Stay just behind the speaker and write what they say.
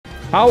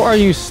How are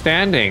you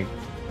standing?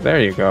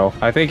 There you go.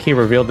 I think he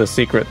revealed the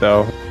secret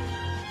though.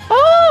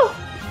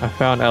 Oh! I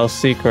found L's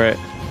secret.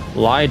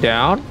 Lie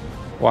down?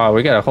 Wow,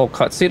 we got a whole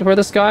cutscene for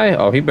this guy?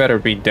 Oh, he better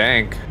be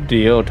dank.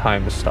 Deal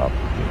time to stop.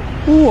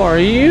 Who are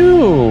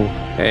you?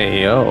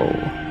 Hey, yo.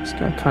 This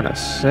guy kind of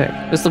sick.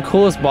 This is the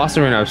coolest boss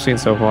arena I've seen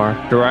so far.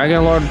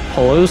 Dragonlord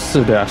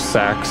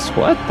Placidusax.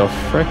 What the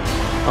frick?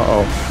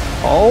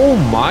 Uh-oh. Oh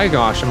my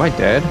gosh, am I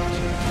dead?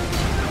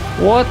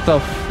 What the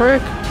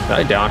frick? Did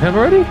I down him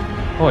already?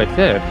 Oh, I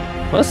did.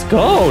 Let's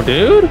go,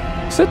 dude.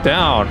 Sit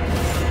down.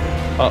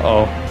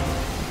 Uh-oh.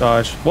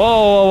 Dodge. Whoa,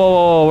 whoa, whoa,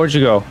 whoa. Where'd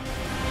you go?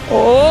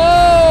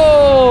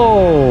 Oh!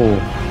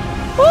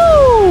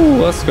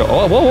 Woo! Let's go.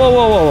 Oh, whoa, whoa,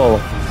 whoa, whoa,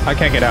 whoa. I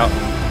can't get out.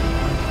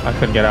 I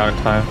couldn't get out in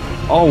time.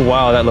 Oh,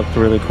 wow. That looked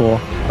really cool.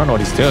 I don't know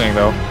what he's doing,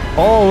 though.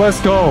 Oh, let's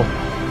go.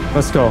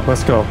 Let's go.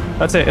 Let's go.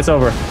 That's it. It's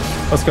over.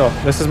 Let's go.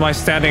 This is my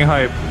standing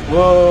hype.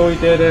 Whoa, we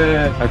did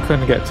it. I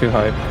couldn't get too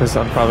hype because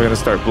I'm probably going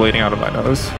to start bleeding out of my nose.